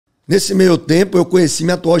Nesse meio tempo, eu conheci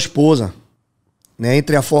minha atual esposa. Né?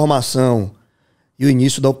 Entre a formação e o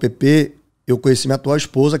início da UPP, eu conheci minha atual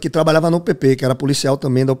esposa, que trabalhava na UPP, que era policial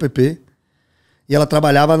também da UPP. E ela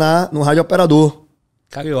trabalhava no rádio operador.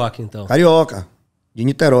 Carioca, então. Carioca, de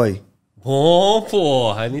Niterói. Bom,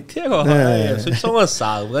 porra, Niterói. Eu sou de São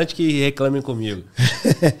Gonçalo, antes que reclamem comigo.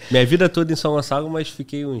 Minha vida toda em São Gonçalo, mas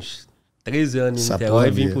fiquei uns 13 anos em Niterói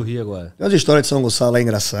e vim pro Rio agora. Tem umas histórias de São Gonçalo lá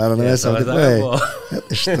engraçadas, né? Essa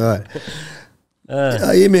história.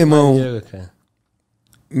 Aí, meu irmão,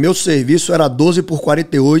 meu serviço era 12 por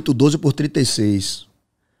 48, 12 por 36.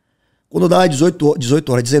 Quando dava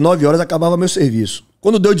 18 horas, 19 horas, acabava meu serviço.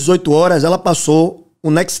 Quando deu 18 horas, ela passou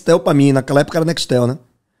um Nextel pra mim. Naquela época era Nextel, né?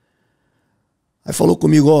 Aí falou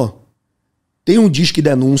comigo, ó, tem um disque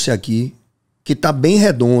denúncia aqui que tá bem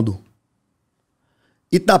redondo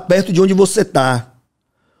e tá perto de onde você tá.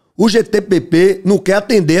 O GTPP não quer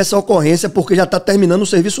atender essa ocorrência porque já tá terminando o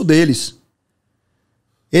serviço deles.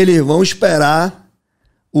 Eles vão esperar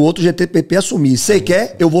o outro GTPP assumir. Você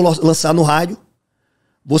quer? Eu vou lançar no rádio.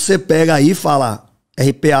 Você pega aí e fala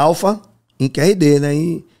RP Alfa em QRD, né?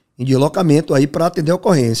 Em deslocamento aí pra atender a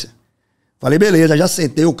ocorrência. Falei, beleza, já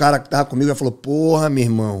sentei, o cara que tava comigo já falou, porra, meu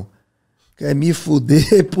irmão, quer me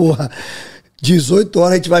fuder, porra. 18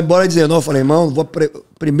 horas a gente vai embora às 19. Eu falei, irmão,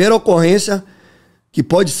 primeira ocorrência que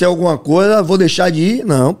pode ser alguma coisa, vou deixar de ir?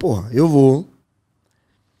 Não, porra, eu vou.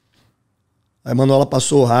 Aí Manuela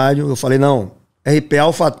passou o rádio, eu falei, não, RP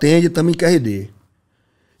Alfa atende, também QRD.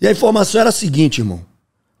 E a informação era a seguinte, irmão.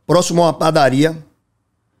 Próximo a uma padaria,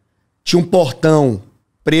 tinha um portão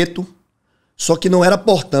preto, só que não era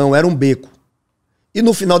portão, era um beco. E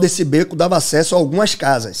no final desse beco dava acesso a algumas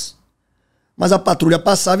casas. Mas a patrulha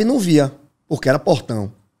passava e não via, porque era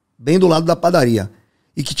portão, bem do lado da padaria.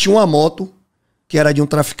 E que tinha uma moto, que era de um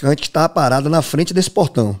traficante, que estava parada na frente desse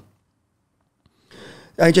portão.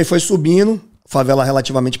 A gente aí foi subindo, favela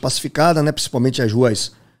relativamente pacificada, né? Principalmente as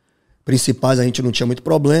ruas principais a gente não tinha muito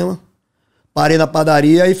problema. Parei na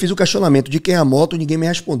padaria e fiz o questionamento de quem é a moto, ninguém me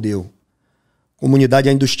respondeu. Comunidade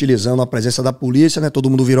ainda hostilizando a presença da polícia, né? Todo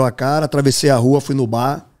mundo virou a cara, atravessei a rua, fui no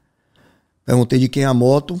bar, perguntei de quem é a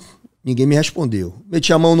moto, ninguém me respondeu.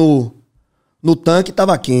 Meti a mão no tanque,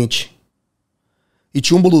 tava quente. E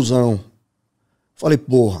tinha um blusão. Falei,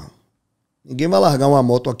 porra, ninguém vai largar uma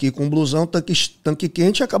moto aqui com um blusão, tanque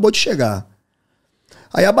quente, acabou de chegar.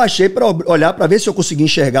 Aí abaixei pra olhar pra ver se eu conseguia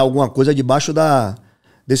enxergar alguma coisa debaixo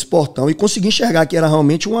desse portão. E consegui enxergar que era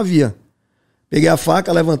realmente uma via. Peguei a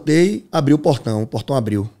faca, levantei, abri o portão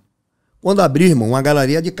abriu. Quando abri, irmão, uma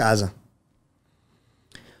galeria de casa.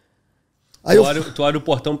 Aí tu olha o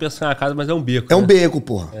portão pensando na casa, mas é um beco. É um beco,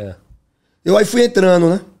 porra. É. Eu aí fui entrando,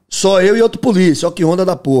 né? Só eu e outro polícia, ó que onda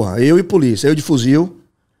da porra. Eu e polícia, eu de fuzil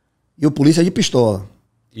e o polícia de pistola.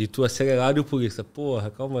 E tu acelerado e o polícia, porra,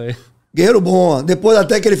 calma aí. Guerreiro bom, depois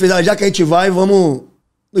até que ele fez, já que a gente vai, vamos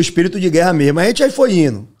no espírito de guerra mesmo. A gente aí foi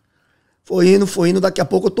indo. Foi indo, daqui a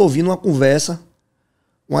pouco eu tô ouvindo uma conversa,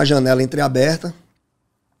 uma janela entreaberta,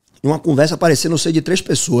 e uma conversa parecendo ser de 3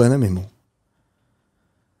 pessoas, né, meu irmão?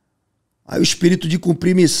 Aí o espírito de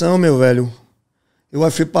cumprir missão, meu velho, eu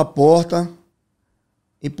fui pra porta,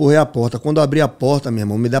 empurrei a porta. Quando eu abri a porta, meu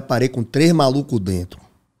irmão, me deparei com 3 malucos dentro.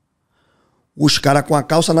 Os caras com a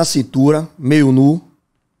calça na cintura, meio nu,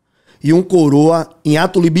 e um coroa em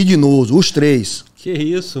ato libidinoso, os 3. Que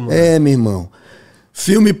isso, mano? É, meu irmão.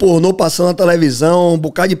 Filme pornô passando na televisão, um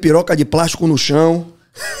bocado de piroca de plástico no chão.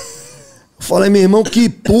 Falei, meu irmão, que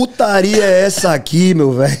putaria é essa aqui,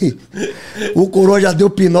 meu velho? O coroa já deu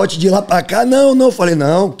pinote de lá pra cá. Não. Falei,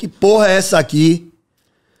 não, que porra é essa aqui?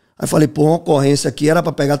 Aí falei, pô, uma ocorrência aqui era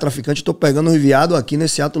pra pegar traficante, tô pegando um enviado aqui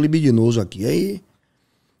nesse ato libidinoso aqui. Aí,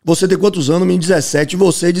 você tem quantos anos? Menino 17,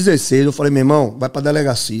 você 16. Eu falei, meu irmão, vai pra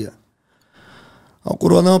delegacia. Aí o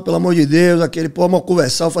coroa, não, pelo amor de Deus, aquele, pô, vamos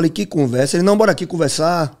conversar. Eu falei, que conversa? Ele, não, bora aqui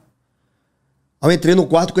conversar. Aí eu entrei no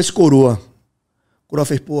quarto com esse coroa. O coroa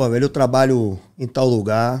fez, pô, velho, eu trabalho em tal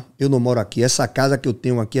lugar, eu não moro aqui. Essa casa que eu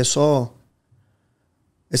tenho aqui é só...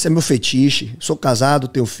 Esse é meu fetiche. Sou casado,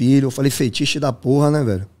 tenho filho. Eu falei, fetiche da porra, né,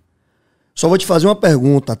 velho? Só vou te fazer uma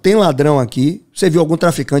pergunta. Tem ladrão aqui? Você viu algum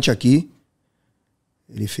traficante aqui?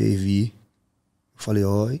 Ele fez, vi. Eu falei,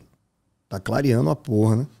 ó, tá clareando a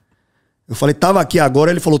porra, né? Eu falei, tava aqui agora?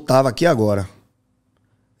 Ele falou, tava aqui agora.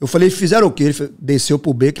 Eu falei, fizeram o quê? Ele desceu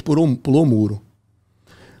pro beco e pulou o muro.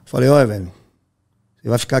 Eu falei, olha, velho, você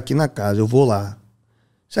vai ficar aqui na casa, eu vou lá.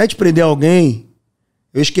 Se a gente prender alguém,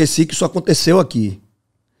 eu esqueci que isso aconteceu aqui.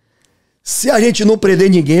 Se a gente não prender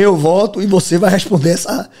ninguém, eu volto e você vai responder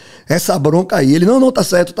essa bronca aí. Ele, não, tá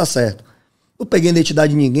certo, tá certo. Não peguei a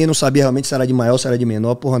identidade de ninguém, não sabia realmente se era de maior, se era de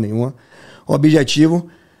menor, porra nenhuma. O objetivo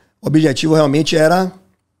realmente era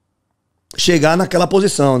chegar naquela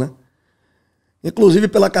posição, né? Inclusive,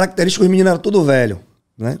 pela característica, os meninos eram tudo velho,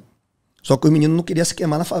 né? Só que os meninos não queriam se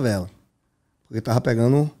queimar na favela. Porque tava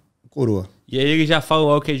pegando coroa. E aí eles já falam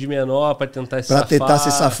logo que é de menor pra tentar se safar. Pra tentar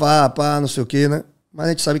se safar, pá, não sei o quê, né? Mas a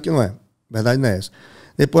gente sabe que não é. A verdade não é essa.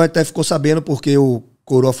 Depois até ficou sabendo porque o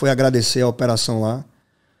coroa foi agradecer a operação lá.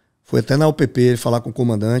 Foi até na UPP falar com o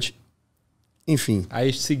comandante. Enfim.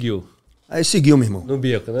 Aí seguiu. Aí seguiu, meu irmão. No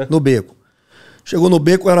beco, né? No beco. Chegou no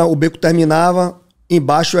beco, o beco terminava,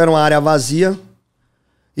 embaixo era uma área vazia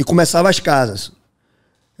e começava as casas.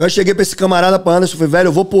 Eu cheguei pra esse camarada, pra Anderson, falei, velho,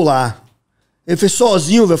 eu vou pular. Ele fez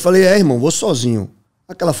sozinho, velho. Eu falei, irmão, vou sozinho.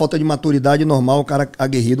 Aquela falta de maturidade normal, o cara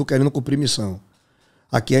aguerrido querendo cumprir missão.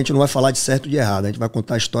 Aqui a gente não vai falar de certo e de errado, a gente vai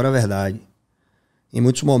contar a história, a verdade. Em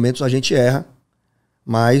muitos momentos a gente erra,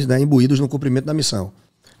 mas, né, imbuídos no cumprimento da missão.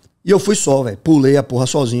 E eu fui só, velho. Pulei a porra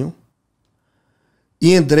sozinho.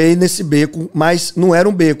 E entrei nesse beco, mas não era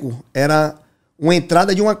um beco, era uma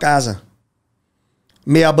entrada de uma casa.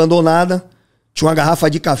 Meio abandonada, tinha uma garrafa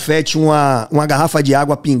de café, tinha uma garrafa de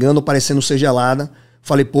água pingando, parecendo ser gelada.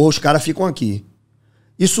 Falei, pô, os caras ficam aqui.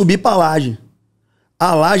 E subi pra laje.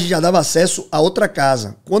 A laje já dava acesso a outra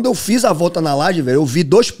casa. Quando eu fiz a volta na laje, velho, eu vi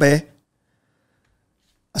 2 pés,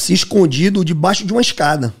 assim, escondido debaixo de uma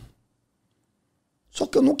escada. Só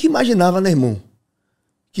que eu nunca imaginava, né, irmão,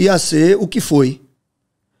 que ia ser o que foi.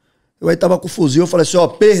 Eu aí tava com o fuzil, eu falei assim, ó,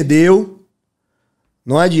 perdeu,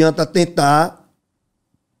 não adianta tentar,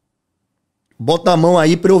 bota a mão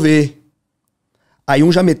aí pra eu ver. Aí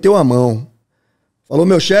um já meteu a mão. Falou,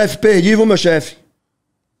 meu chefe, perdi, viu, meu chefe?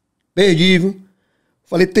 Perdi, viu?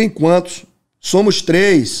 Falei, tem quantos? Somos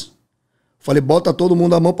 3. Falei, bota todo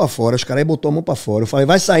mundo a mão pra fora. Os caras aí botou a mão pra fora. Eu falei,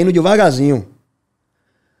 vai saindo devagarzinho.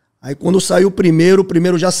 Aí quando saiu o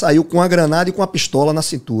primeiro já saiu com a granada e com a pistola na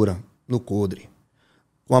cintura, no coldre.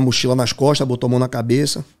 Com a mochila nas costas, botou a mão na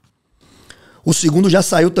cabeça. O segundo já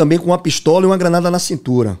saiu também com uma pistola e uma granada na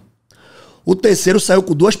cintura. O terceiro saiu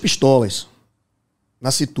com 2 pistolas na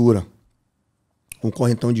cintura. Com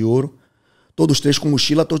correntão de ouro. Todos 3 com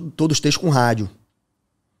mochila, todos 3 com rádio.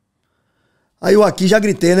 Aí eu aqui já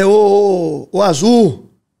gritei, né? Ô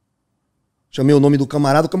Azul! Chamei o nome do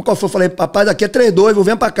camarada. Qual foi? Eu falei, papai, daqui é 3-2,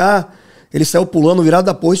 vem pra cá. Ele saiu pulando, virado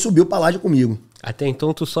da porra e subiu pra laje comigo. Até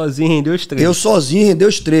então tu sozinho rendeu os 3. Eu sozinho rendeu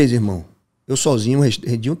os 3, irmão. Eu sozinho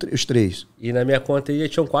rendi os 3. E na minha conta aí já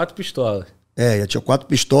tinham 4 pistolas. É, já tinha 4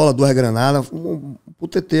 pistolas, 2 granadas, um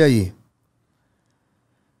TT aí.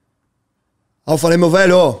 Aí eu falei, meu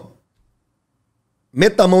velho, ó,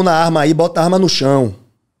 meta a mão na arma aí, bota a arma no chão.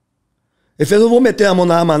 Ele fez, eu não vou meter a mão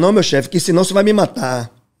na arma não, meu chefe, que senão você vai me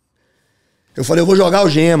matar. Eu falei, eu vou jogar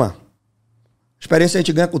algema. Experiência a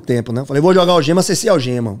gente ganha com o tempo, né? Eu falei, vou jogar algema, você se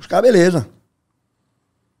algema. Os caras, beleza.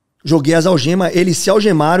 Joguei as algemas, eles se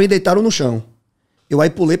algemaram e deitaram no chão. Eu aí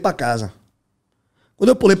pulei pra casa. Quando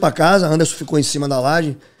eu pulei pra casa, Anderson ficou em cima da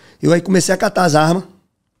laje, eu aí comecei a catar as armas.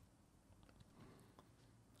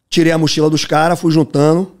 Tirei a mochila dos caras, fui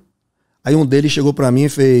juntando. Aí um deles chegou pra mim e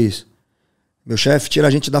fez, meu chefe, tira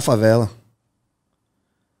a gente da favela.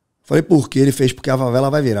 Falei, por quê? Ele fez, porque a favela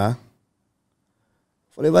vai virar.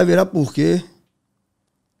 Falei, vai virar por quê?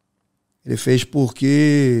 Ele fez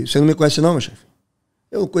porque... Você não me conhece não, meu chefe?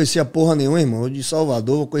 Eu não conhecia porra nenhuma, irmão. Eu de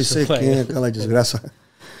Salvador, vou conhecer quem? Aquela desgraça.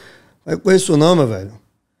 Eu conheço não, meu velho.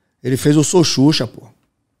 Ele fez, eu sou Xuxa, pô.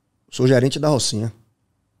 Sou gerente da Rocinha.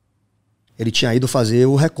 Ele tinha ido fazer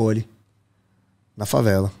o recolhe na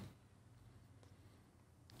favela.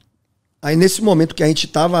 Aí nesse momento que a gente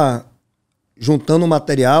tava juntando o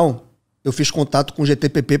material, eu fiz contato com o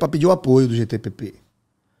GTPP para pedir o apoio do GTPP.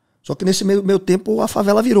 Só que nesse meio tempo a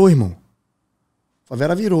favela virou, irmão. A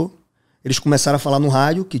favela virou. Eles começaram a falar no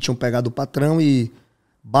rádio que tinham pegado o patrão e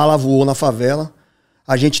bala voou na favela.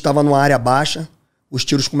 A gente estava numa área baixa, os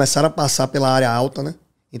tiros começaram a passar pela área alta, né?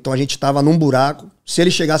 Então a gente estava num buraco. Se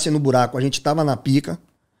eles chegassem no buraco, a gente estava na pica.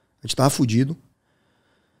 A gente estava fudido.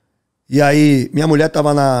 E aí minha mulher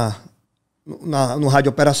estava no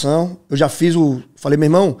rádio operação. Eu já fiz o... Falei, meu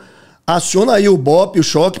irmão, aciona aí o BOP, o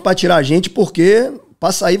choque para tirar a gente, porque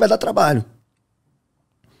para sair vai dar trabalho.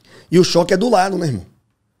 E o choque é do lado, né, irmão?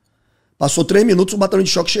 Passou 3 minutos, o batalhão de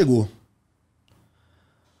choque chegou.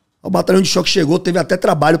 O batalhão de choque chegou, teve até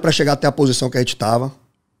trabalho para chegar até a posição que a gente tava.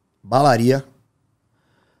 Balaria.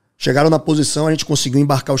 Chegaram na posição, a gente conseguiu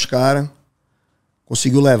embarcar os caras.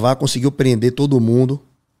 Conseguiu levar, conseguiu prender todo mundo.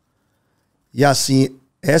 E assim,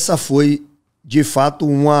 essa foi, de fato,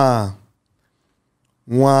 uma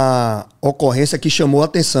ocorrência que chamou a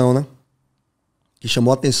atenção, né? Que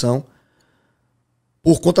chamou a atenção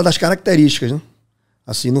por conta das características, né?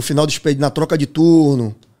 Assim, no final do expediente, na troca de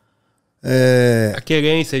turno, A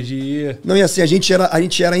querência de ir. Não, e assim, a gente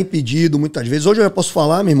era impedido muitas vezes. Hoje eu já posso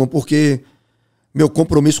falar, meu irmão, porque meu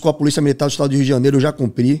compromisso com a Polícia Militar do Estado do Rio de Janeiro eu já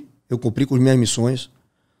cumpri. Eu cumpri com as minhas missões.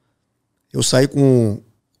 Eu saí com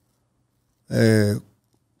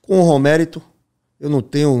honra ao mérito. Eu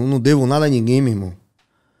não devo nada a ninguém, meu irmão.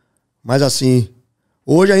 Mas assim,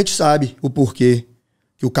 hoje a gente sabe o porquê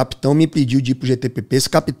que o capitão me impediu de ir pro GTPP. Esse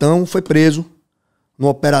capitão foi preso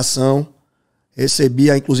numa operação.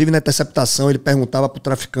 Recebia, inclusive na interceptação, ele perguntava pro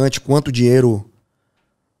traficante quanto dinheiro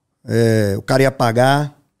o cara ia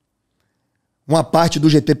pagar. Uma parte do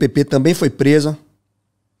GTPP também foi presa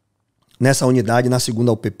nessa unidade, na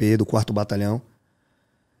 2ª UPP do 4º Batalhão.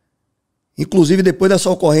 Inclusive, depois dessa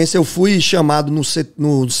ocorrência, eu fui chamado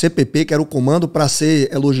no CPP, que era o comando, para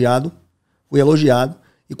ser elogiado. Fui elogiado.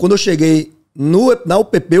 E quando eu cheguei na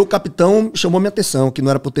UPP, o capitão chamou minha atenção, que não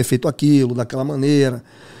era para eu ter feito aquilo, daquela maneira,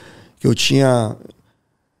 que eu tinha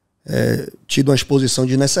tido uma exposição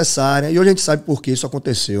desnecessária. E hoje a gente sabe por que isso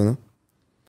aconteceu, né?